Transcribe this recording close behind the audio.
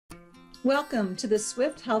Welcome to the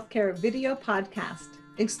Swift Healthcare video podcast,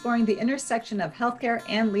 exploring the intersection of healthcare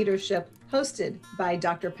and leadership, hosted by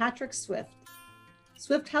Dr. Patrick Swift.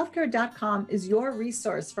 SwiftHealthcare.com is your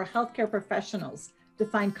resource for healthcare professionals to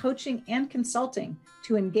find coaching and consulting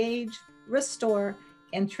to engage, restore,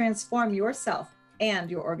 and transform yourself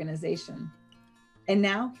and your organization. And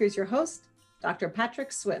now, here's your host, Dr.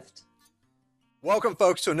 Patrick Swift. Welcome,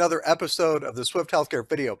 folks, to another episode of the Swift Healthcare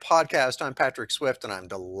Video Podcast. I'm Patrick Swift, and I'm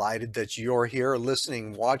delighted that you're here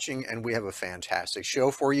listening, watching, and we have a fantastic show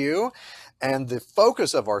for you. And the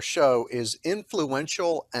focus of our show is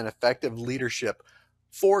influential and effective leadership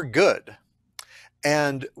for good.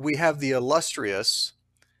 And we have the illustrious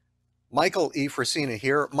Michael E. Frisina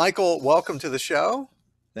here. Michael, welcome to the show.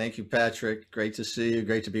 Thank you, Patrick. Great to see you.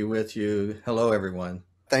 Great to be with you. Hello, everyone.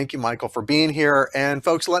 Thank you, Michael, for being here. And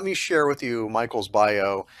folks, let me share with you Michael's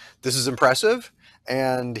bio. This is impressive.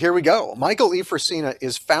 And here we go. Michael E. Frisina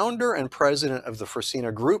is founder and president of the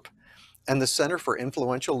Frisina Group and the Center for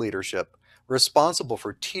Influential Leadership, responsible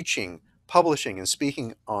for teaching, publishing, and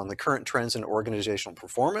speaking on the current trends in organizational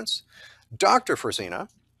performance. Dr. Frisina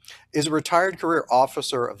is a retired career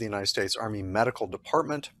officer of the United States Army Medical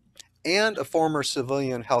Department and a former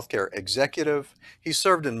civilian healthcare executive. He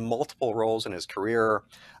served in multiple roles in his career.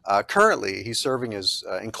 Currently, he's serving as,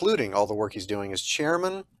 including all the work he's doing, as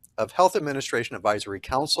chairman of Health Administration Advisory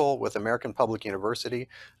Council with American Public University,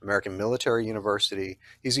 American Military University.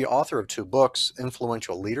 He's the author of 2 books,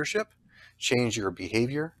 Influential Leadership, Change Your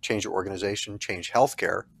Behavior, Change Your Organization, Change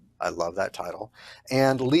Healthcare. I love that title.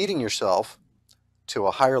 And Leading Yourself to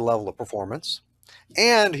a Higher Level of Performance.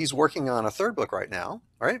 And he's working on a 3rd book right now,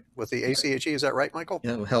 right? With the ACHE, is that right, Michael?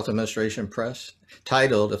 Yeah, Health Administration Press,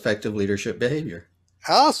 titled Effective Leadership Behavior.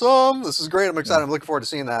 Awesome. This is great. I'm excited. I'm looking forward to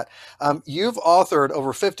seeing that. You've authored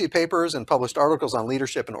over 50 papers and published articles on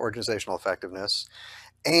leadership and organizational effectiveness.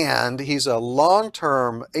 And he's a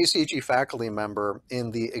long-term ACHE faculty member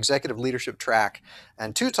in the executive leadership track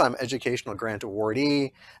and 2-time educational grant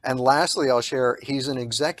awardee. And lastly, I'll share, he's an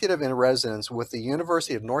executive in residence with the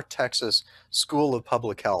University of North Texas School of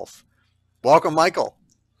Public Health. Welcome, Michael.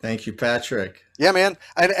 Thank you, Patrick. Yeah, man.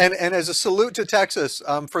 And as a salute to Texas,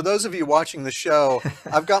 for those of you watching the show,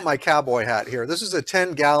 I've got my cowboy hat here. This is a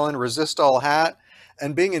 10-gallon resistol hat.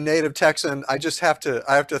 And being a native Texan, I just have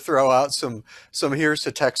to throw out some here's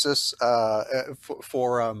to Texas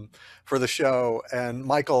for the show. And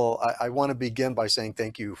Michael, I want to begin by saying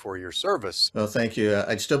thank you for your service. Well, thank you.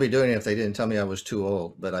 I'd still be doing it if they didn't tell me I was too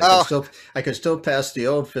old, but I could still pass the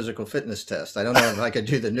old physical fitness test. I don't know if I could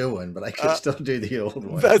do the new one, but I could still do the old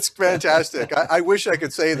one. That's fantastic. I wish I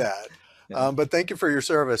could say that, but thank you for your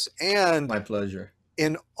service. And my pleasure.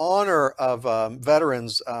 In honor of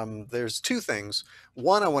veterans, there's 2 things.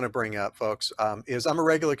 One I want to bring up, folks, is I'm a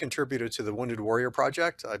regular contributor to the Wounded Warrior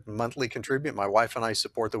Project. I monthly contribute. My wife and I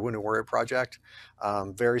support the Wounded Warrior Project.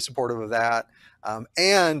 Very supportive of that.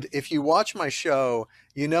 And if you watch my show,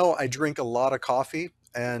 you know I drink a lot of coffee.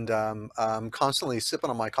 And I'm constantly sipping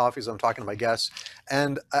on my coffee as I'm talking to my guests.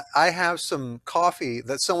 And I have some coffee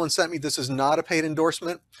that someone sent me. This is not a paid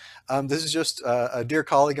endorsement. This is just a dear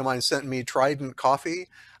colleague of mine sent me Trident Coffee,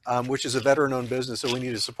 which is a veteran-owned business, so we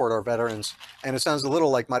need to support our veterans. And it sounds a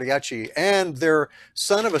little like mariachi. And their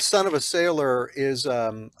son of a sailor is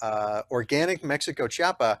organic Mexico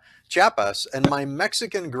Chiapas. And my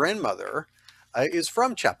Mexican grandmother is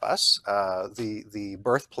from Chiapas, the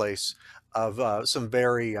birthplace of some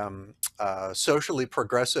very socially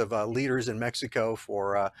progressive leaders in Mexico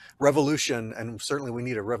for revolution, and certainly we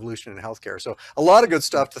need a revolution in healthcare. So a lot of good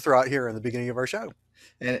stuff to throw out here in the beginning of our show.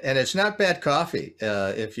 And it's not bad coffee.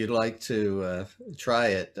 If you'd like to try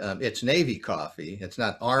it, it's Navy coffee. It's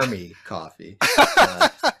not Army coffee.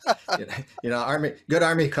 Good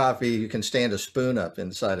Army coffee, you can stand a spoon up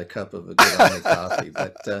inside a cup of a good Army coffee.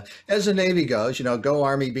 But as the Navy goes, go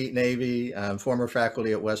Army, beat Navy. I'm former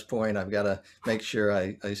faculty at West Point. I've got to make sure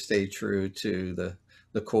I stay true to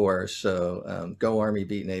the core. So go Army,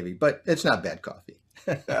 beat Navy. But it's not bad coffee.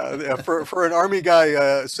 For an Army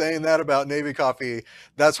guy saying that about Navy coffee,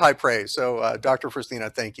 that's high praise. So Dr.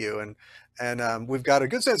 Frisina, thank you. And we've got a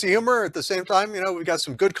good sense of humor at the same time. We've got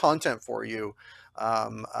some good content for you.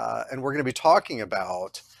 And we're going to be talking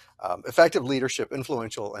about effective leadership,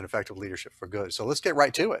 influential and effective leadership for good. So let's get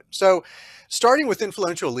right to it. So starting with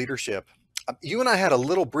influential leadership, you and I had a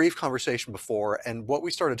little brief conversation before, and what we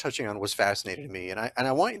started touching on was fascinating to me. And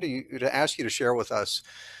I want you to ask you to share with us,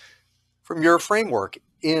 from your framework,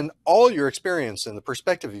 in all your experience and the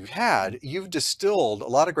perspective you've had, you've distilled a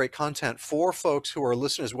lot of great content for folks who are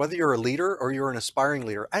listeners, whether you're a leader or you're an aspiring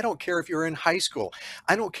leader. I don't care if you're in high school.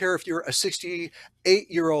 I don't care if you're a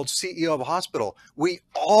 68-year-old CEO of a hospital. We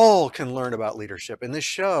all can learn about leadership. And this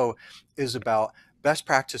show is about best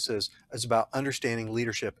practices, is about understanding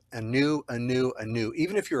leadership anew.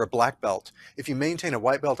 Even if you're a black belt, if you maintain a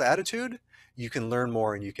white belt attitude, you can learn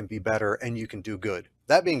more and you can be better and you can do good.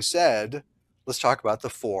 That being said, let's talk about the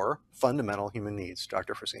 4 fundamental human needs,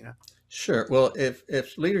 Dr. Frisina. Sure. Well,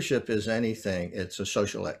 if leadership is anything, it's a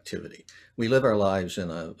social activity. We live our lives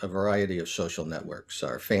in a variety of social networks.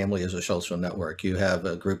 Our family is a social network. You have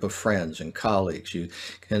a group of friends and colleagues. You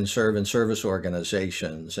can serve in service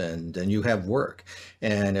organizations, and you have work.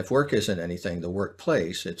 And if work isn't anything, the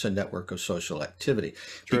workplace, it's a network of social activity.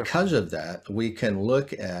 Sure. Because of that, we can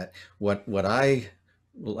look at what I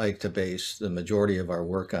like to base the majority of our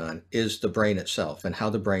work on is the brain itself and how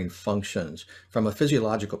the brain functions from a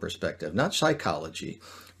physiological perspective, not psychology,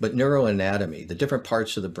 but neuroanatomy, the different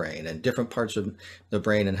parts of the brain and different parts of the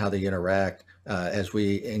brain and how they interact as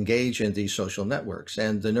we engage in these social networks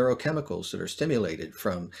and the neurochemicals that are stimulated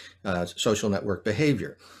from social network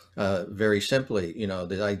behavior. Very simply,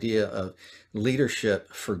 the idea of leadership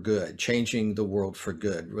for good, changing the world for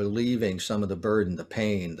good, relieving some of the burden, the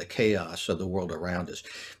pain, the chaos of the world around us.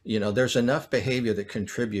 There's enough behavior that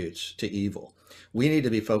contributes to evil. We need to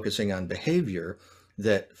be focusing on behavior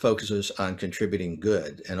that focuses on contributing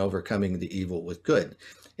good and overcoming the evil with good.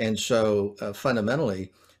 And so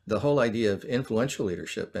fundamentally, the whole idea of influential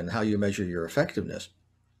leadership and how you measure your effectiveness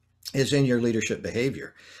is in your leadership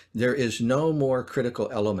behavior. There is no more critical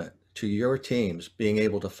element to your teams being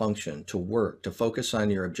able to function, to work, to focus on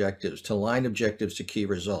your objectives, to align objectives to key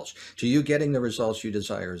results, to you getting the results you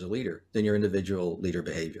desire as a leader than your individual leader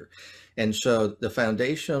behavior. And so the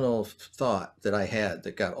foundational thought that I had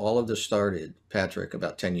that got all of this started, Patrick,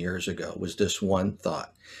 about 10 years ago, was this one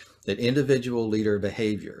thought, that individual leader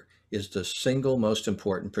behavior is the single most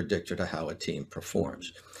important predictor to how a team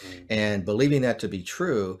performs. And believing that to be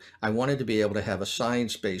true, I wanted to be able to have a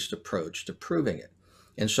science-based approach to proving it.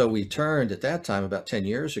 And so we turned at that time, about 10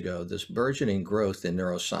 years ago, this burgeoning growth in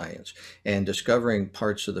neuroscience and discovering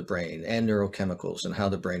parts of the brain and neurochemicals and how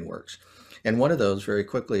the brain works. And one of those, very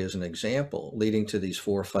quickly, as an example, leading to these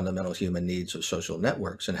 4 fundamental human needs of social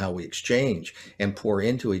networks and how we exchange and pour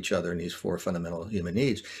into each other in these 4 fundamental human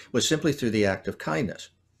needs, was simply through the act of kindness.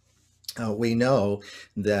 We know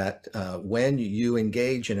that when you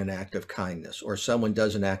engage in an act of kindness or someone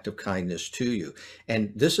does an act of kindness to you,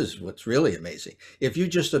 and this is what's really amazing, if you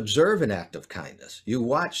just observe an act of kindness, you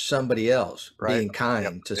watch somebody else being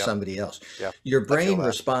kind to somebody else, your brain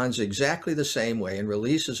responds exactly the same way and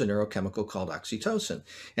releases a neurochemical called oxytocin.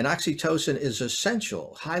 And oxytocin is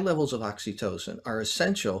essential. High levels of oxytocin are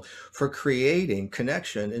essential for creating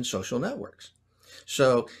connection in social networks.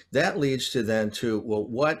 So that leads to then to, well,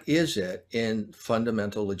 what is it in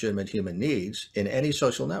fundamental legitimate human needs in any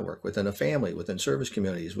social network, within a family, within service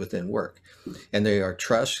communities, within work? And they are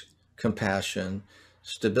trust, compassion,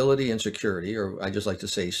 stability and security, or I just like to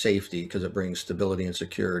say safety because it brings stability and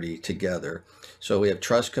security together. So we have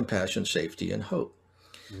trust, compassion, safety, and hope.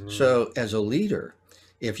 So as a leader,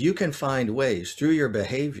 if you can find ways through your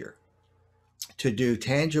behavior to do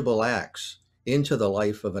tangible acts into the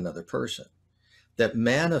life of another person that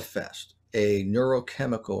manifest a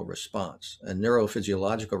neurochemical response, a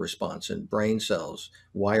neurophysiological response in brain cells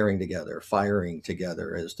wiring together, firing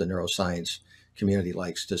together, as the neuroscience community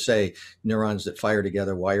likes to say, neurons that fire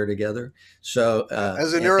together, wire together. So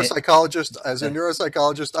as a neuropsychologist,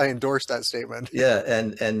 I endorse that statement. Yeah.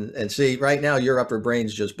 And see, right now your upper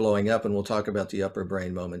brain's just blowing up, and we'll talk about the upper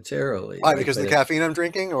brain momentarily. Why? Right? Because of the caffeine I'm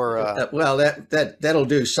drinking, or well, that'll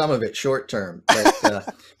do some of it short term,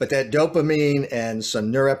 but that dopamine and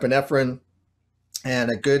some norepinephrine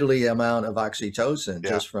and a goodly amount of oxytocin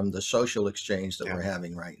just from the social exchange that we're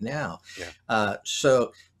having right now.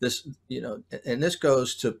 So this, and this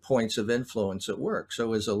goes to points of influence at work.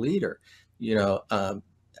 So as a leader, and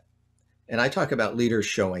I talk about leaders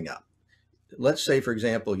showing up. Let's say, for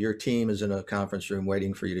example, your team is in a conference room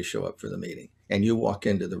waiting for you to show up for the meeting, and you walk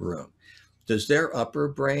into the room. Does their upper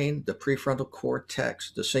brain, the prefrontal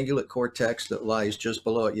cortex, the cingulate cortex that lies just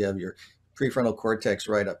below it, you have your prefrontal cortex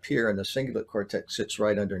right up here, and the cingulate cortex sits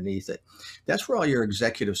right underneath it. That's where all your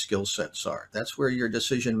executive skill sets are. That's where your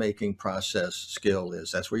decision-making process skill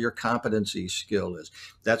is. That's where your competency skill is.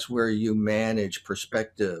 That's where you manage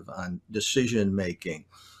perspective on decision-making,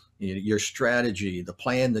 your strategy, the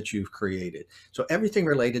plan that you've created. So everything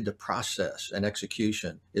related to process and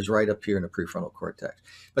execution is right up here in the prefrontal cortex.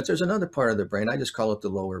 But there's another part of the brain, I just call it the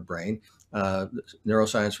lower brain,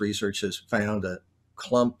 Neuroscience research has found a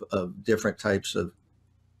clump of different types of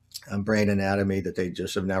brain anatomy that they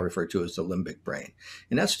just have now referred to as the limbic brain.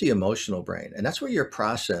 And that's the emotional brain. And that's where you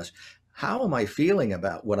process, how am I feeling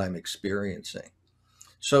about what I'm experiencing?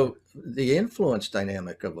 So the influence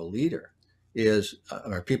dynamic of a leader is,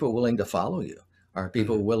 are people willing to follow you? Are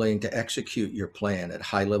people willing to execute your plan at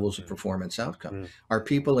high levels of performance outcome? Are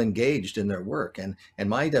people engaged in their work? And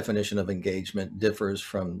my definition of engagement differs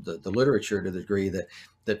from the literature to the degree that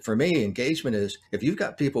for me, engagement is, if you've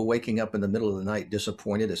got people waking up in the middle of the night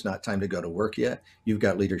disappointed, it's not time to go to work yet, you've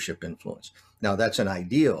got leadership influence. Now that's an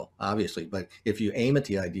ideal, obviously, but if you aim at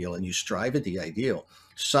the ideal and you strive at the ideal,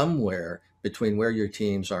 somewhere between where your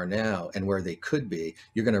teams are now and where they could be,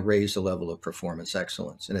 you're going to raise the level of performance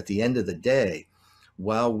excellence. And at the end of the day,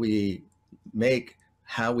 while we make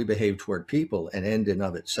how we behave toward people an end in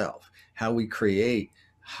of itself, how we create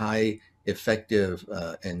high effective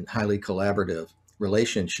and highly collaborative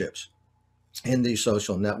relationships in these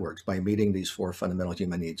social networks by meeting these 4 fundamental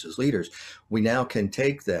human needs as leaders, we now can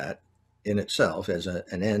take that in itself as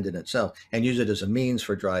an end in itself and use it as a means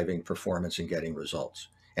for driving performance and getting results.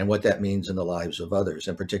 And what that means in the lives of others,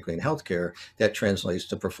 and particularly in healthcare, that translates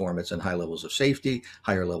to performance and high levels of safety,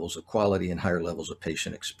 higher levels of quality, and higher levels of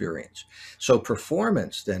patient experience. So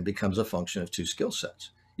performance then becomes a function of 2 skill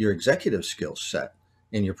sets: your executive skill set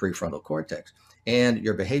in your prefrontal cortex and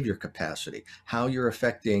your behavior capacity, how you're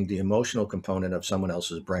affecting the emotional component of someone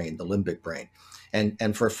else's brain, the limbic brain.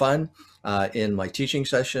 And for fun, in my teaching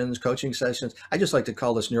sessions, coaching sessions, I just like to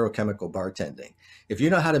call this neurochemical bartending. If you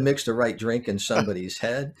know how to mix the right drink in somebody's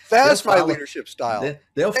head, that's my leadership style.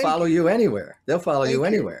 They'll follow you anywhere. They'll follow you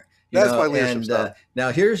anywhere. That's my leadership style.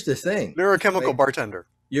 Now here's the thing: neurochemical bartender.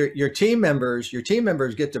 Your team members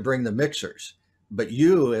get to bring the mixers, but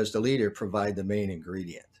you as the leader provide the main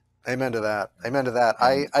ingredient. Amen to that. Amen to that.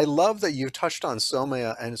 I love that you touched on so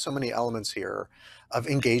many elements here of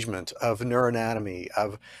engagement, of neuroanatomy,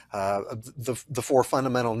 of the 4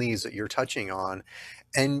 fundamental needs that you're touching on.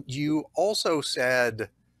 And you also said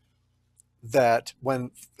that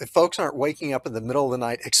when folks aren't waking up in the middle of the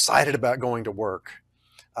night excited about going to work,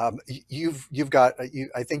 you've got,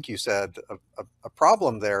 I think you said, a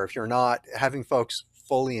problem there if you're not having folks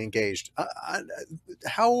fully engaged. I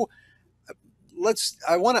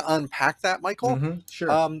want to unpack that, Michael.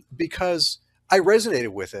 Sure. Because I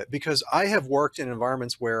resonated with it, because I have worked in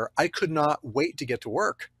environments where I could not wait to get to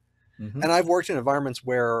work. And I've worked in environments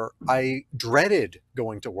where I dreaded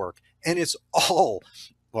going to work. And it's all,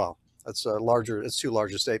 well, it's too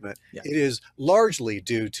large a statement. Yeah. It is largely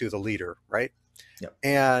due to the leader, right? Yep.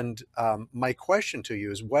 And my question to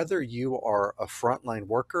you is whether you are a frontline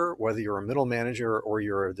worker, whether you're a middle manager, or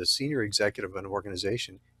you're the senior executive of an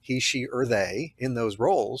organization, he, she, or they in those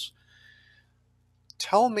roles,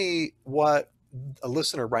 tell me what a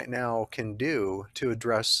listener right now can do to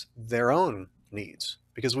address their own needs.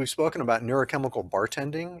 Because we've spoken about neurochemical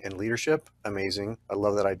bartending and leadership. Amazing. I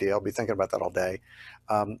love that idea. I'll be thinking about that all day.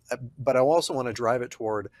 But I also want to drive it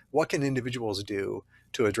toward what can individuals do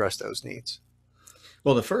to address those needs.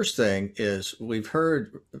 Well, the first thing is we've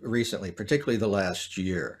heard recently, particularly the last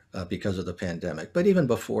year because of the pandemic, but even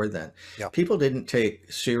before then, people didn't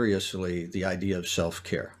take seriously the idea of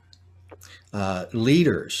self-care.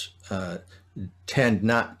 Leaders tend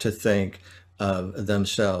not to think of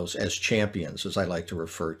themselves as champions, as I like to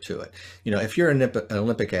refer to it. You know, if you're an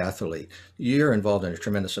Olympic athlete, you're involved in a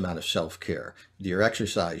tremendous amount of self-care. Your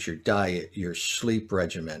exercise, your diet, your sleep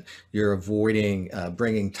regimen, you're avoiding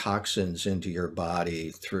bringing toxins into your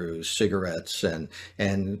body through cigarettes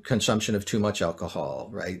and consumption of too much alcohol,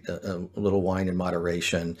 right? A little wine in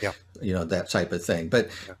moderation, you know, that type of thing. But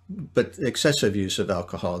excessive use of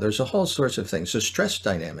alcohol, there's a whole sorts of things. The stress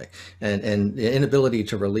dynamic and the inability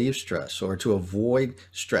to relieve stress or to avoid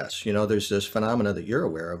stress. You know, there's this phenomena that you're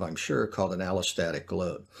aware of, I'm sure, called an allostatic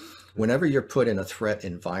load. Whenever you're put in a threat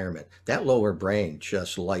environment, that lower brain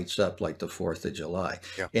just lights up like the 4th of July.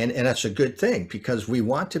 And that's a good thing, because we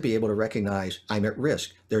want to be able to recognize I'm at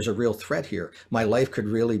risk. There's a real threat here. My life could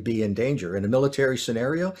really be in danger. In a military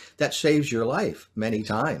scenario, that saves your life many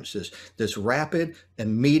times. This rapid,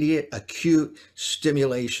 immediate, acute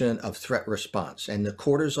stimulation of threat response. And the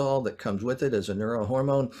cortisol that comes with it is a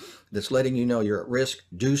neurohormone that's letting you know you're at risk.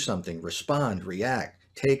 Do something, respond, react,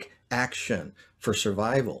 take action for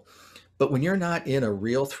survival. But when you're not in a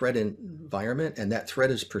real threat environment and that threat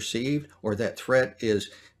is perceived, or that threat is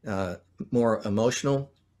more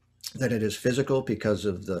emotional than it is physical because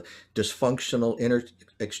of the dysfunctional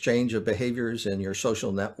exchange of behaviors in your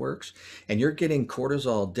social networks, and you're getting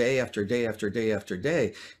cortisol day after day after day after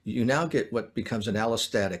day, you now get what becomes an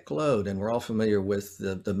allostatic load. And we're all familiar with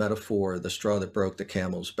the metaphor, the straw that broke the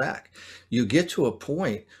camel's back. You get to a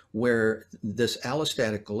point where this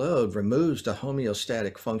allostatic load removes the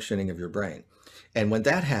homeostatic functioning of your brain. And when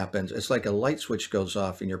that happens, it's like a light switch goes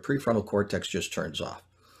off and your prefrontal cortex just turns off.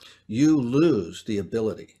 You lose the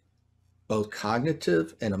ability, both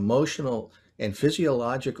cognitive and emotional and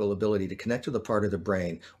physiological ability, to connect to the part of the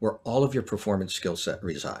brain where all of your performance skill set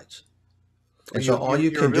resides. And so all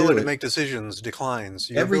you your can do ability to make decisions declines.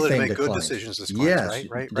 Your ability to everything make good declines. decisions declines. Yes,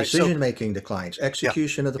 Right. decision making declines.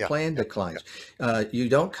 Execution of the plan declines. You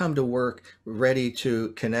don't come to work ready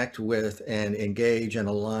to connect with and engage and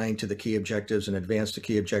align to the key objectives and advance the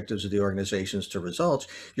key objectives of the organizations to results.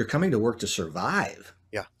 You're coming to work to survive.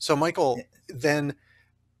 Yeah. So Michael, then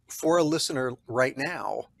for a listener right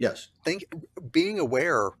now, Yes, being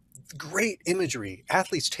aware, great imagery,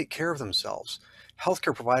 athletes take care of themselves.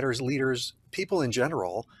 Healthcare providers, leaders, people in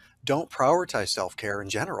general don't prioritize self-care in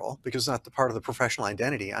general because it's not the part of the professional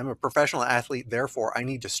identity. I'm a professional athlete, therefore I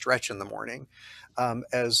need to stretch in the morning.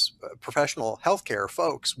 As professional healthcare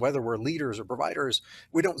folks, whether we're leaders or providers,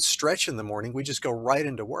 we don't stretch in the morning, we just go right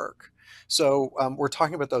into work. So we're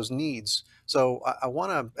talking about those needs. So I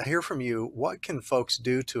want to hear from you. What can folks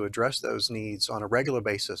do to address those needs on a regular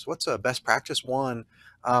basis? What's a best practice one?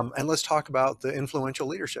 And let's talk about the influential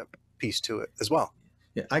leadership piece to it as well.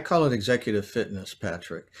 Yeah, I call it executive fitness,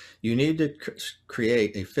 Patrick. You need to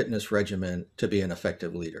create a fitness regimen to be an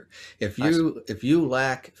effective leader. If you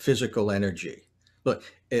lack physical energy, look,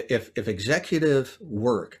 if executive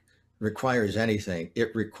work requires anything,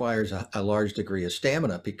 it requires a large degree of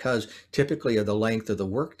stamina, because typically of the length of the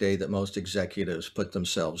workday that most executives put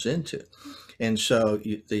themselves into. And so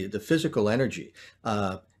the physical energy,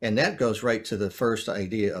 and that goes right to the first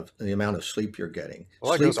idea of the amount of sleep you're getting.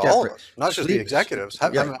 Well, that goes to all of us, not just the executives. I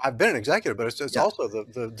mean, I've been an executive, but it's also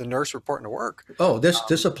the nurse reporting to work. Oh,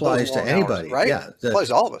 this applies to anybody, hours, right? Yeah, it applies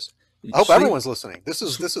to all of us. I hope everyone's listening. This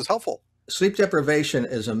is helpful. Sleep deprivation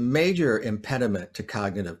is a major impediment to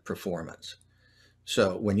cognitive performance.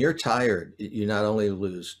 So when you're tired, you not only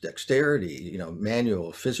lose dexterity,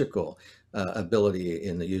 manual, physical ability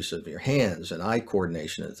in the use of your hands and eye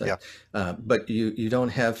coordination and things, but you don't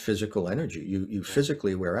have physical energy. You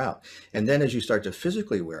physically wear out. And then as you start to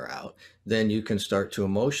physically wear out, then you can start to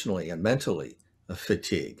emotionally and mentally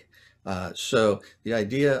fatigue. So the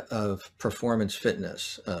idea of performance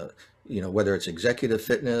fitness, whether it's executive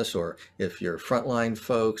fitness or if you're frontline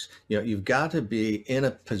folks, you've got to be in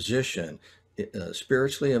a position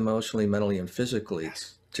spiritually, emotionally, mentally, and physically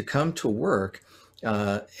to come to work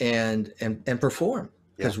and perform,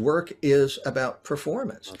 because work is about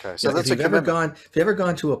performance. Okay, so if you've ever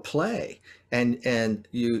gone to a play and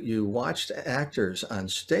you watched actors on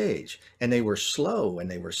stage and they were slow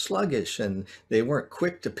and they were sluggish and they weren't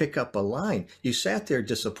quick to pick up a line, you sat there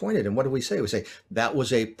disappointed. And what do we say? We say that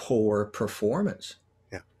was a poor performance.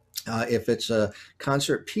 If it's a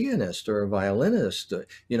concert pianist or a violinist,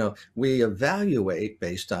 we evaluate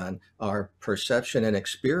based on our perception and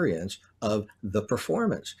experience of the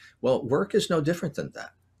performance. Well, work is no different than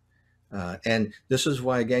that. And this is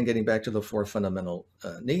why, again, getting back to the four fundamental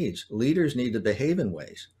needs, leaders need to behave in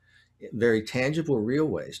ways, very tangible, real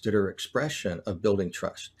ways that are expression of building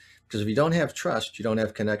trust. Because if you don't have trust, you don't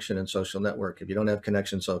have connection and social network. If you don't have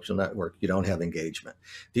connection and social network, you don't have engagement.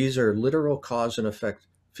 These are literal cause and effect,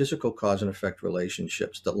 physical cause and effect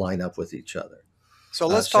relationships that line up with each other. So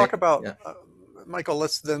let's talk about, Michael,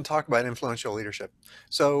 let's then talk about influential leadership.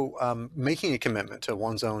 So making a commitment to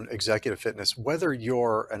one's own executive fitness, whether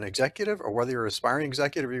you're an executive or whether you're an aspiring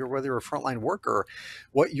executive or whether you're a frontline worker,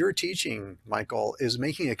 what you're teaching, Michael, is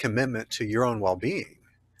making a commitment to your own well-being.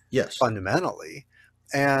 Yes. Fundamentally.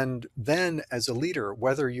 And then as a leader,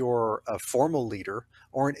 whether you're a formal leader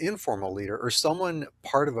or an informal leader or someone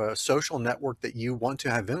part of a social network that you want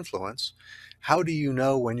to have influence, how do you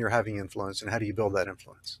know when you're having influence and how do you build that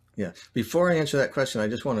influence? Yeah. Before I answer that question, I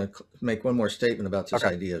just want to make one more statement about this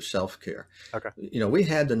idea of self-care. Okay. We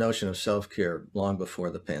had the notion of self-care long before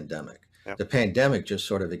the pandemic. Yep. The pandemic just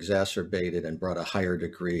sort of exacerbated and brought a higher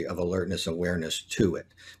degree of alertness, awareness to it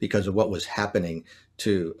because of what was happening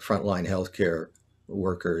to frontline healthcare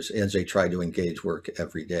workers as they try to engage work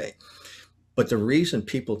every day. But the reason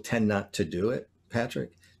people tend not to do it,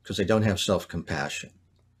 Patrick, because they don't have self-compassion.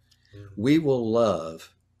 We will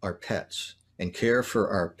love our pets and care for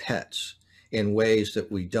our pets in ways that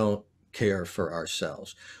we don't care for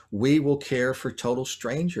ourselves. We will care for total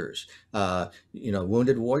strangers,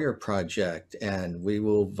 Wounded Warrior Project, and we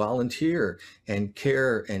will volunteer and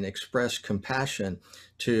care and express compassion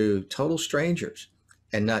to total strangers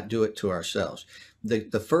and not do it to ourselves.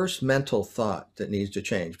 The first mental thought that needs to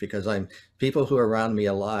change, because people who are around me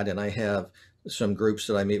a lot, and I have some groups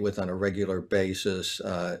that I meet with on a regular basis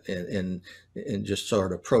in just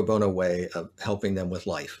sort of pro bono way of helping them with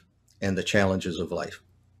life and the challenges of life,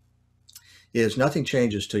 is nothing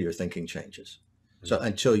changes till your thinking changes. So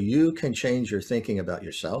until you can change your thinking about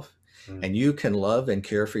yourself and you can love and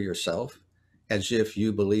care for yourself as if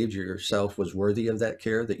you believed yourself was worthy of that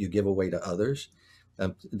care that you give away to others,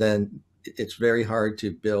 then it's very hard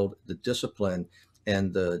to build the discipline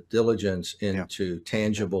and the diligence into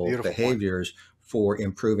tangible behaviors for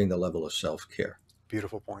improving the level of self-care.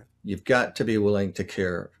 Beautiful point. You've got to be willing to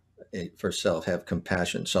care for self, have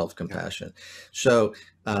compassion, self-compassion. So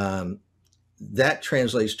that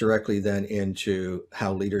translates directly then into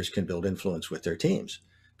how leaders can build influence with their teams.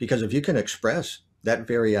 Because if you can express that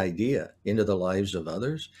very idea into the lives of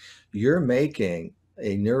others, you're making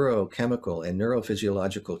a neurochemical and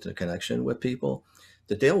neurophysiological connection with people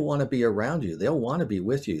that they'll want to be around you. They'll want to be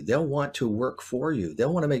with you. They'll want to work for you.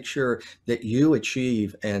 They'll want to make sure that you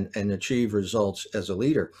achieve and achieve results as a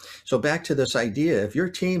leader. So back to this idea, if your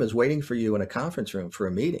team is waiting for you in a conference room for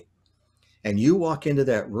a meeting and you walk into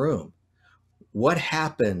that room, what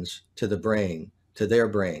happens to the brain, to their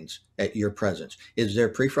brains at your presence? Is their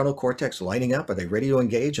prefrontal cortex lighting up? Are they ready to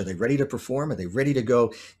engage? Are they ready to perform? Are they ready to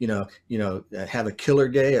go, have a killer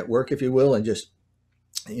day at work, if you will, and just,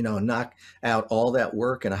 knock out all that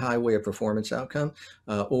work and a highway of performance outcome?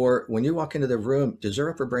 Or when you walk into the room, does their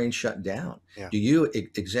upper brain shut down? Yeah. Do you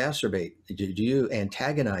exacerbate? Do you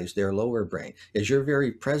antagonize their lower brain? Is your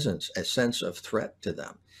very presence a sense of threat to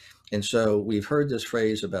them? And so we've heard this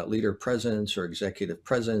phrase about leader presence or executive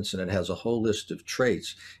presence, and it has a whole list of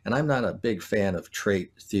traits. And I'm not a big fan of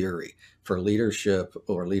trait theory for leadership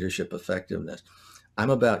or leadership effectiveness. I'm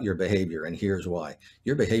about your behavior, and here's why.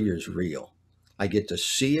 Your behavior is real. I get to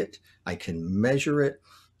see it. I can measure it.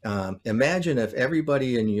 Imagine if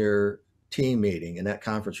everybody in your team meeting in that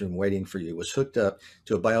conference room waiting for you was hooked up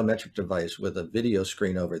to a biometric device with a video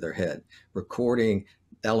screen over their head, recording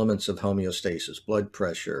elements of homeostasis, blood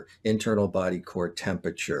pressure, internal body core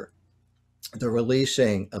temperature, the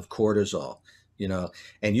releasing of cortisol,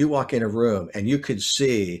 and you walk in a room and you could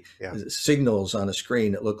see signals on a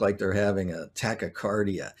screen that look like they're having a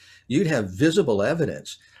tachycardia. You'd have visible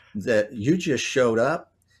evidence that you just showed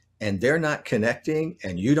up and they're not connecting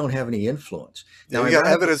and you don't have any influence. Now you got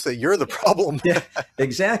evidence that you're the problem. Yeah,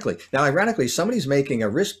 exactly. Now, ironically, somebody's making a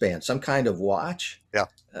wristband, some kind of watch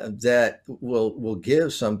that will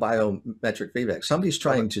give some biometric feedback. Somebody's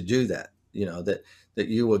trying to do that, that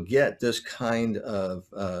you will get this kind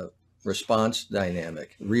of response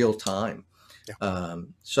dynamic real time. Yeah.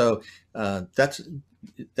 So that's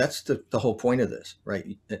the whole point of this,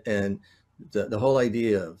 right? And the whole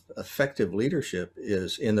idea of effective leadership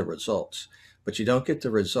is in the results, but you don't get the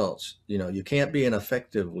results. You can't be an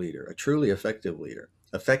effective leader, a truly effective leader.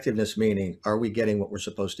 Effectiveness meaning, are we getting what we're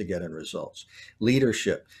supposed to get in results?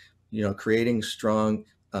 Leadership, creating strong,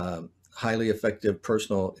 highly effective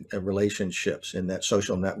personal relationships in that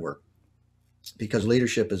social network. Because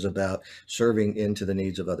leadership is about serving into the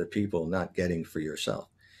needs of other people, not getting for yourself.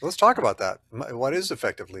 Let's talk about that. What is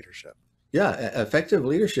effective leadership? Yeah, effective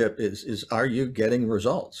leadership is are you getting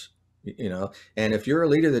results? And if you're a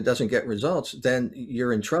leader that doesn't get results, then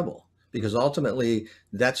you're in trouble, because ultimately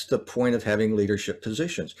that's the point of having leadership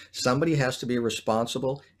positions. Somebody has to be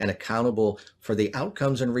responsible and accountable for the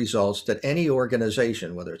outcomes and results that any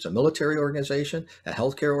organization, whether it's a military organization, a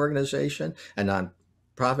healthcare organization, a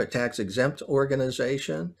nonprofit tax exempt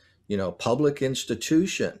organization, public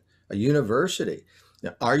institution, a university.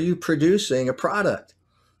 Now, are you producing a product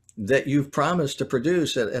that you've promised to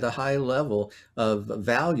produce at a high level of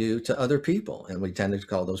value to other people? And we tend to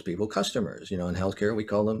call those people customers. In healthcare, we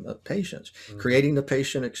call them patients. Mm-hmm. Creating the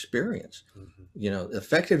patient experience. Mm-hmm.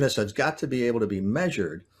 Effectiveness has got to be able to be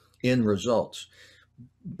measured in results.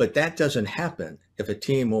 But that doesn't happen if a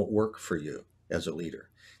team won't work for you as a leader.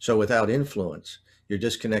 So without influence, you're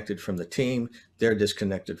disconnected from the team. They're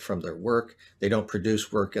disconnected from their work. They don't produce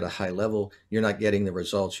work at a high level. You're not getting the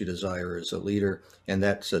results you desire as a leader. And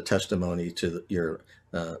that's a testimony to your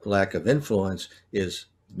lack of influence is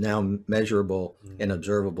now measurable and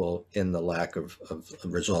observable in the lack of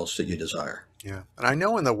results that you desire. Yeah. And I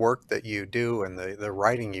know in the work that you do and the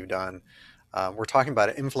writing you've done, we're talking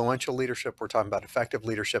about influential leadership. We're talking about effective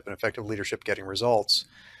leadership and effective leadership getting results.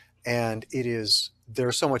 And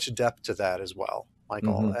there's so much depth to that as well.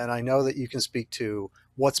 Michael, and I know that you can speak to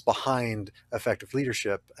what's behind effective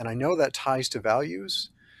leadership, and I know that ties to values,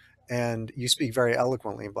 and you speak very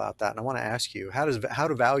eloquently about that. And I want to ask you, how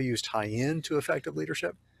do values tie into effective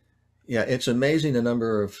leadership? Yeah, it's amazing the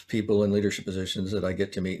number of people in leadership positions that I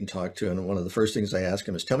get to meet and talk to. And one of the first things I ask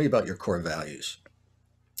them is, tell me about your core values.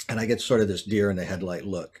 And I get sort of this deer in the headlight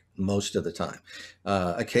look most of the time.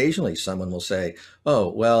 Occasionally someone will say, oh,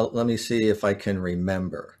 well, let me see if I can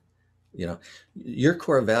remember. You know, your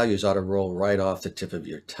core values ought to roll right off the tip of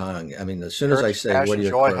your tongue. I mean, as soon as I say, what are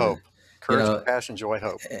your joy, core, hope. Courage, you know, compassion, joy,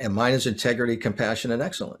 hope. And mine is integrity, compassion, and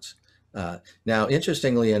excellence. Now,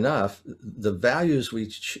 interestingly enough, the values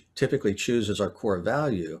we typically choose as our core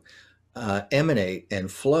value emanate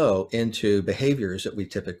and flow into behaviors that we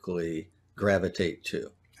typically gravitate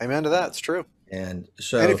to. Amen to that. It's true. And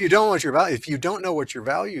so, and if you don't know what your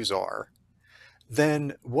values are,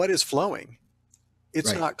 then what is flowing?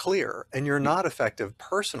 It's not clear, and you're not effective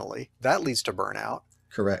personally. That leads to burnout.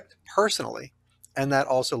 Correct. Personally. And that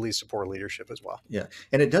also leads to poor leadership as well. Yeah.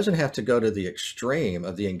 And it doesn't have to go to the extreme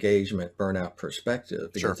of the engagement burnout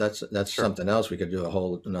perspective, because that's something else we could do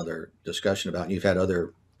another discussion about. And you've had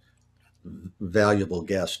other valuable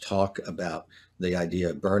guests talk about the idea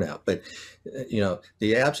of burnout. But, you know,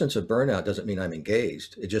 the absence of burnout doesn't mean I'm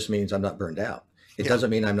engaged. It just means I'm not burned out. It doesn't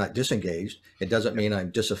mean I'm not disengaged. It doesn't mean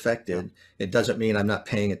I'm disaffected. It doesn't mean I'm not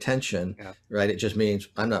paying attention, right? It just means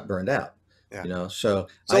I'm not burned out. You know, so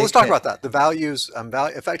let's talk about that. The values,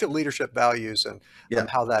 effective leadership values, and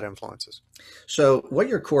how that influences. So what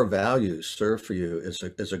your core values serve for you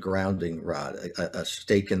is a grounding rod, a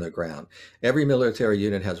stake in the ground. Every military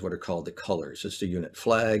unit has what are called the colors. It's the unit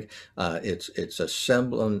flag. It's a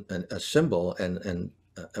symbol and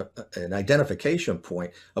an identification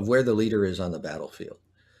point of where the leader is on the battlefield.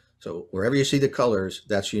 So wherever you see the colors,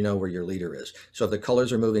 that's, you know, where your leader is. So if the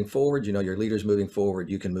colors are moving forward, you know, your leader's moving forward,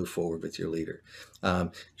 you can move forward with your leader.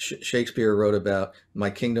 Shakespeare wrote about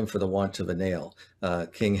my kingdom for the want of a nail.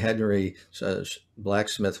 King Henry says,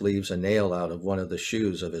 blacksmith leaves a nail out of one of the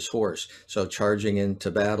shoes of his horse. So charging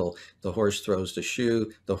into battle, the horse throws the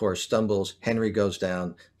shoe, the horse stumbles, Henry goes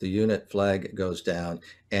down, the unit flag goes down,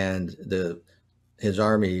 and his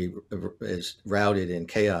army is routed in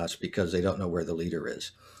chaos because they don't know where the leader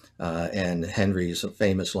is. And Henry's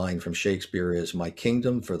famous line from Shakespeare is, my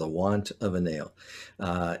kingdom for the want of a nail.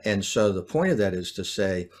 And so the point of that is to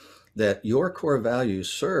say that your core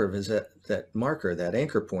values serve as that marker, that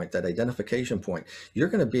anchor point, that identification point. You're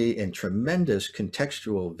going to be in tremendous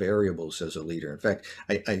contextual variables as a leader. In fact,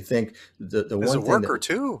 I think the one thing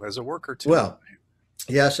as a worker too. Well,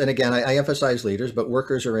 yes. And again, I emphasize leaders, but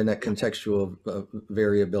workers are in that contextual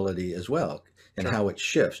variability as well, and how it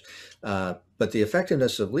shifts. But the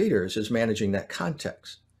effectiveness of leaders is managing that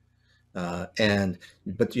context.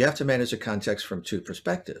 But you have to manage the context from two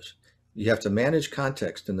perspectives. You have to manage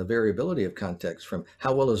context and the variability of context from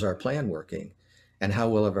how well is our plan working and how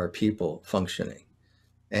well are our people functioning.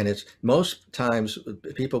 And it's most times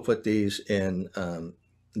people put these in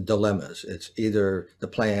dilemmas. It's either the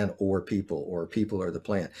plan or people or the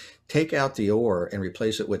plan. Take out the or and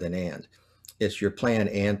replace it with an and. It's your plan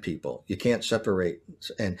and people. You can't separate.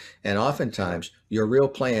 And oftentimes your real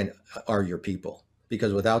plan are your people,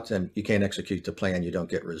 because without them, you can't execute the plan. You don't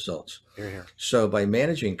get results. So by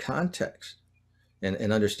managing context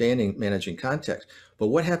and understanding managing context, but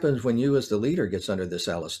what happens when you as the leader gets under this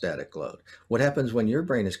allostatic load? What happens when your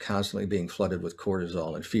brain is constantly being flooded with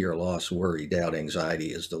cortisol and fear, loss, worry, doubt,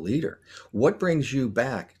 anxiety as the leader? What brings you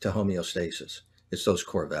back to homeostasis? It's those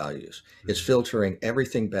core values. It's filtering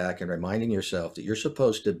everything back and reminding yourself that you're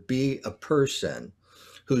supposed to be a person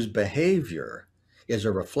whose behavior is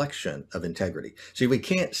a reflection of integrity. See, we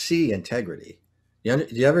can't see integrity. Do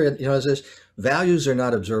you ever, this? Values are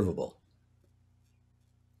not observable.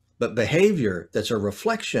 But behavior that's a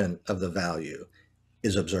reflection of the value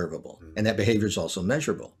is observable. And that behavior is also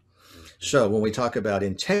measurable. So when we talk about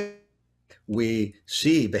integrity, we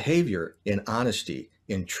see behavior in honesty,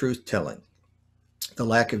 in truth-telling, the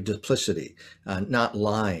lack of duplicity, not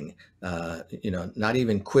lying, not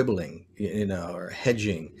even quibbling, or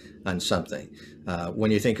hedging on something.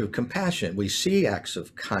 When you think of compassion, we see acts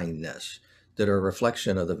of kindness that are a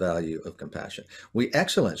reflection of the value of compassion.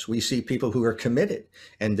 Excellence, we see people who are committed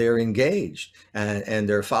and they're engaged and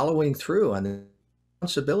they're following through on the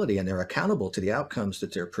responsibility and they're accountable to the outcomes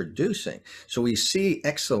that they're producing. So we see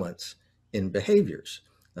excellence in behaviors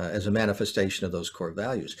as a manifestation of those core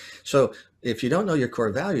values. So if you don't know your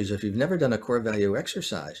core values, if you've never done a core value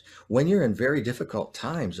exercise, when you're in very difficult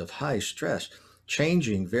times of high stress,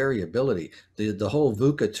 changing variability, the whole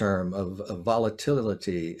VUCA term of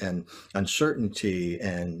volatility and uncertainty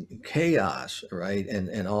and chaos, right?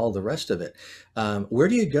 And all the rest of it. Where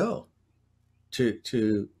do you go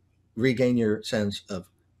to regain your sense of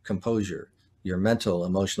composure, your mental,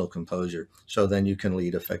 emotional composure, so then you can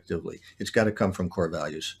lead effectively? It's got to come from core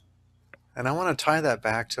values. And I want to tie that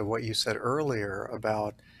back to what you said earlier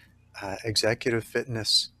about executive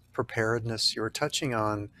fitness, preparedness. You were touching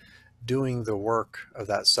on doing the work of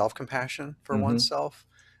that self-compassion for oneself,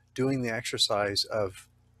 doing the exercise of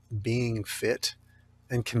being fit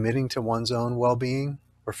and committing to one's own well-being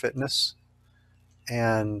or fitness,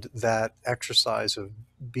 and that exercise of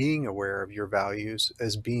being aware of your values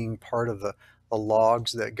as being part of the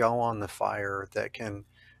logs that go on the fire that can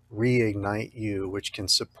reignite you, which can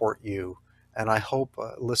support you. And I hope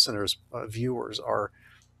listeners, viewers are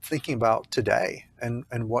thinking about today and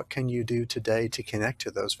what can you do today to connect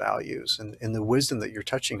to those values and the wisdom that you're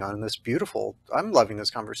touching on in this beautiful, I'm loving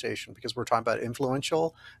this conversation because we're talking about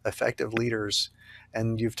influential, effective leaders.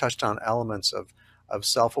 And you've touched on elements of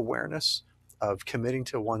self-awareness, of committing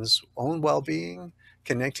to one's own well-being,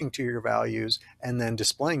 connecting to your values, and then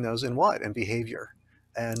displaying those in what? In behavior.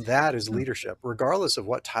 And that is leadership, regardless of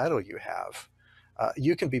what title you have.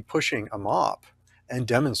 You can be pushing a mop and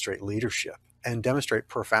demonstrate leadership and demonstrate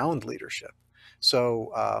profound leadership.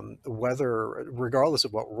 So regardless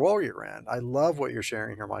of what role you're in, I love what you're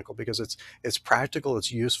sharing here, Michael, because it's practical,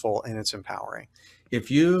 it's useful, and it's empowering.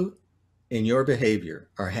 If you, in your behavior,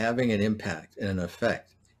 are having an impact and an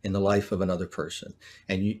effect in the life of another person,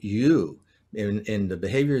 and you in the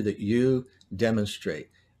behavior that you demonstrate,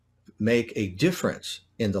 make a difference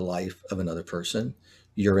in the life of another person,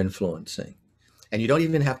 you're influencing. And you don't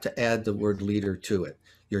even have to add the word leader to it.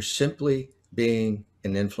 You're simply being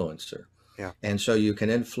an influencer. Yeah. And so you can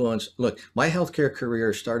influence. Look, my healthcare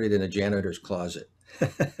career started in a janitor's closet.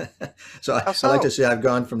 So I like to say I've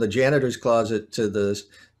gone from the janitor's closet to the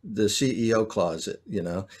CEO closet,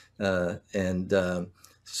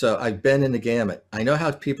 so I've been in the gamut. I know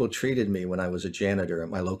how people treated me when I was a janitor at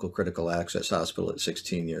my local critical access hospital at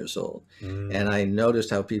 16 years old. And I noticed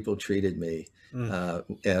how people treated me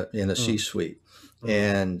in a C-suite.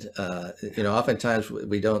 And, oftentimes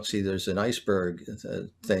we don't see there's an iceberg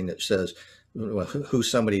thing that says who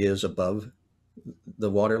somebody is above the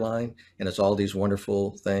waterline, and it's all these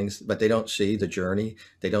wonderful things, but they don't see the journey.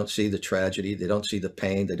 They don't see the tragedy. They don't see the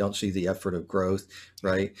pain. They don't see the effort of growth,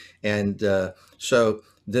 right? And so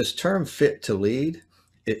this term fit to lead,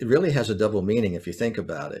 it really has a double meaning if you think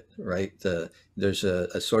about it, right? There's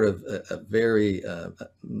a sort of a very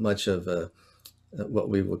much of what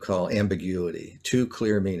we would call ambiguity, two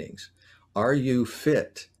clear meanings. Are you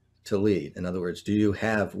fit to lead? In other words, do you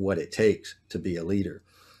have what it takes to be a leader?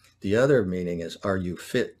 The other meaning is, are you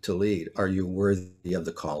fit to lead? Are you worthy of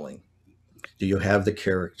the calling? Do you have the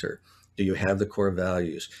character? Do you have the core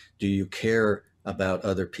values? Do you care about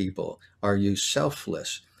other people? Are you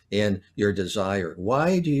selfless in your desire?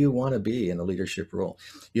 Why do you want to be in a leadership role?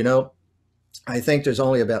 I think there's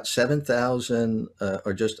only about 7,000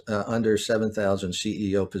 or just under 7,000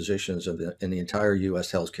 CEO positions in the entire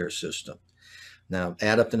U.S. healthcare system. Now,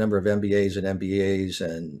 add up the number of MBAs and MBAs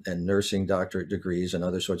and nursing doctorate degrees and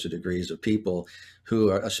other sorts of degrees of people who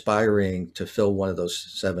are aspiring to fill one of those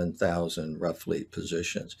 7,000 roughly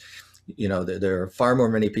positions. There are far more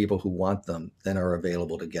many people who want them than are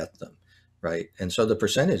available to get them, right? And so the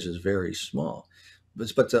percentage is very small. But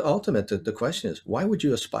the question is, why would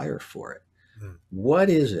you aspire for it? What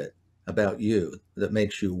is it about you that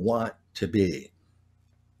makes you want to be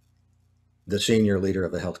the senior leader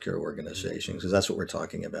of a healthcare organization? Because that's what we're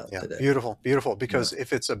talking about today. Beautiful, beautiful. Because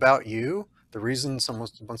if it's about you, the reason someone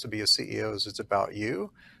wants to be a CEO is it's about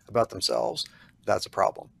you, about themselves. That's a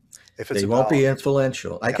problem. If it's they won't be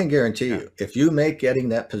influential. I can guarantee you, if you make getting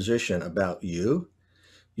that position about you,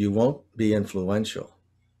 you won't be influential.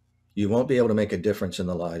 You won't be able to make a difference in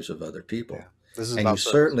the lives of other people. And you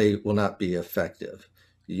certainly will not be effective.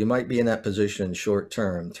 You might be in that position short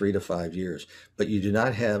term, 3 to 5 years, but you do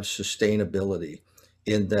not have sustainability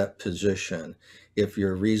in that position if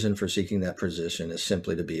your reason for seeking that position is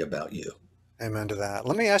simply to be about you. Amen to that.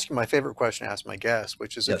 Let me ask you my favorite question to ask my guests,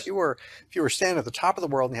 which is, if you were standing at the top of the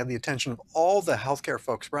world and you had the attention of all the healthcare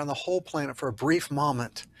folks around the whole planet for a brief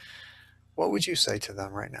moment, what would you say to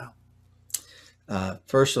them right now?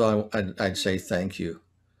 First of all, I'd say thank you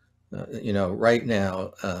Right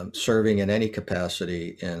now, serving in any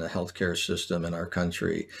capacity in a healthcare system in our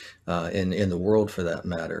country, in the world for that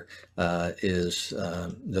matter, is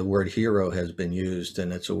the word hero has been used,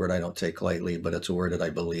 and it's a word I don't take lightly, but it's a word that I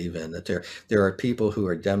believe in, that there are people who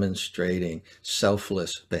are demonstrating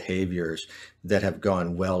selfless behaviors that have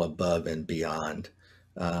gone well above and beyond.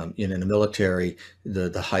 In the military,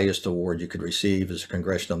 the highest award you could receive is a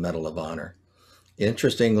Congressional Medal of Honor.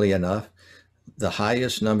 Interestingly enough, the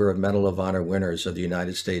highest number of Medal of Honor winners of the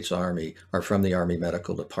United States Army are from the Army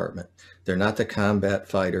Medical Department. They're not the combat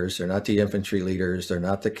fighters. They're not the infantry leaders. They're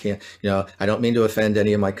not I don't mean to offend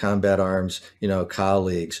any of my combat arms,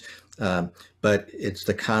 colleagues, but it's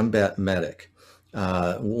the combat medic.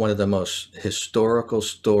 One of the most historical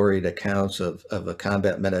storied accounts of a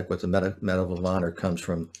combat medic with a Medal of Honor comes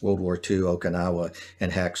from World War II, Okinawa,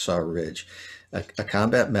 and Hacksaw Ridge. A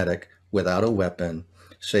combat medic without a weapon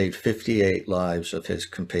saved 58 lives of his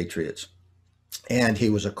compatriots. And he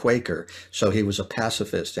was a Quaker, so he was a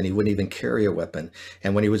pacifist, and he wouldn't even carry a weapon.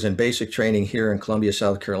 And when he was in basic training here in Columbia,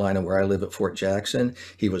 South Carolina, where I live at Fort Jackson,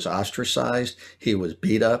 he was ostracized. He was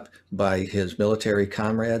beat up by his military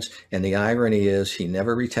comrades. And the irony is he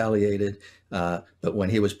never retaliated. But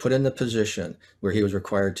when he was put in the position where he was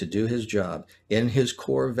required to do his job, in his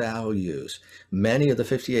core values, many of the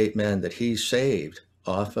 58 men that he saved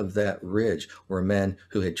off of that ridge were men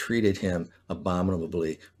who had treated him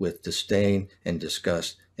abominably with disdain and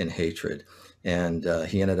disgust and hatred. And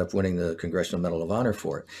he ended up winning the Congressional Medal of Honor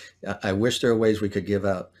for it. I wish there were ways we could give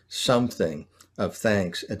out something of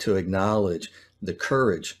thanks to acknowledge the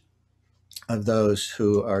courage of those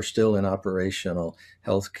who are still in operational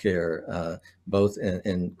healthcare, both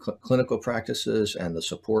in clinical practices and the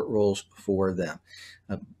support roles for them.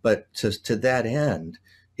 But to that end,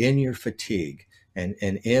 in your fatigue, and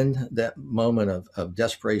in that moment of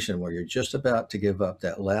desperation where you're just about to give up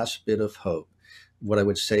that last bit of hope, what I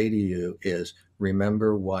would say to you is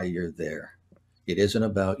remember why you're there. It isn't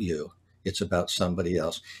about you. It's about somebody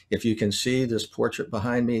else. If you can see this portrait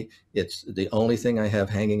behind me, it's the only thing I have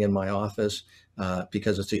hanging in my office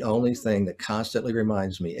because it's the only thing that constantly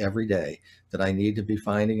reminds me every day that I need to be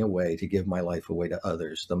finding a way to give my life away to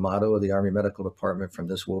others. The motto of the Army Medical Department from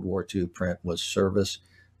this World War II print was service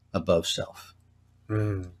above self.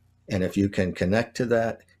 And if you can connect to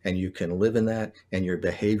that and you can live in that and your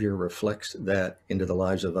behavior reflects that into the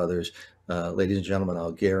lives of others, ladies and gentlemen,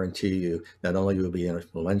 I'll guarantee you not only will you be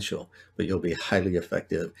influential, but you'll be highly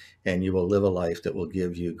effective and you will live a life that will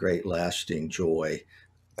give you great lasting joy.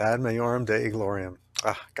 Ad Majorem Dei Gloriam.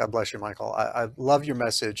 God bless you, Michael. I love your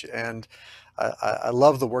message, and I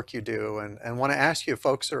love the work you do, and want to ask you if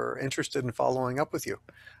folks are interested in following up with you.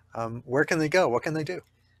 Where can they go? What can they do?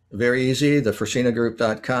 Very easy,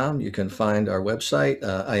 thefrisinagroup.com. You can find our website.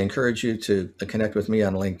 I encourage you to connect with me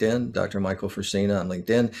on LinkedIn, Dr. Michael Frisina on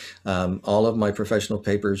LinkedIn. All of my professional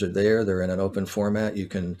papers are there. They're in an open format. You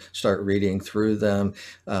can start reading through them.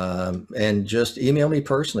 And just email me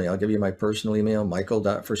personally. I'll give you my personal email,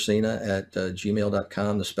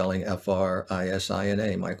 michael.frisina@gmail.com, the spelling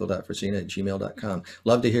Frisina, michael.frisina@gmail.com.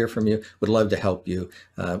 Love to hear from you. Would love to help you.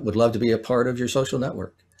 Would love to be a part of your social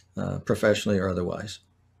network, professionally or otherwise.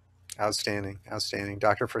 Outstanding. Outstanding.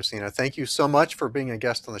 Dr. Frisina, thank you so much for being a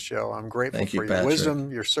guest on the show. I'm grateful for your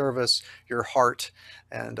wisdom, your service, your heart,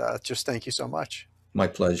 and just thank you so much. My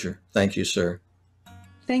pleasure. Thank you, sir.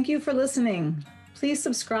 Thank you for listening. Please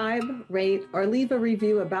subscribe, rate, or leave a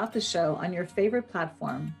review about the show on your favorite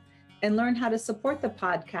platform, and learn how to support the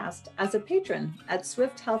podcast as a patron at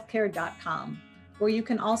swifthealthcare.com, where you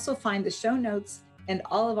can also find the show notes and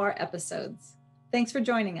all of our episodes. Thanks for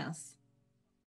joining us.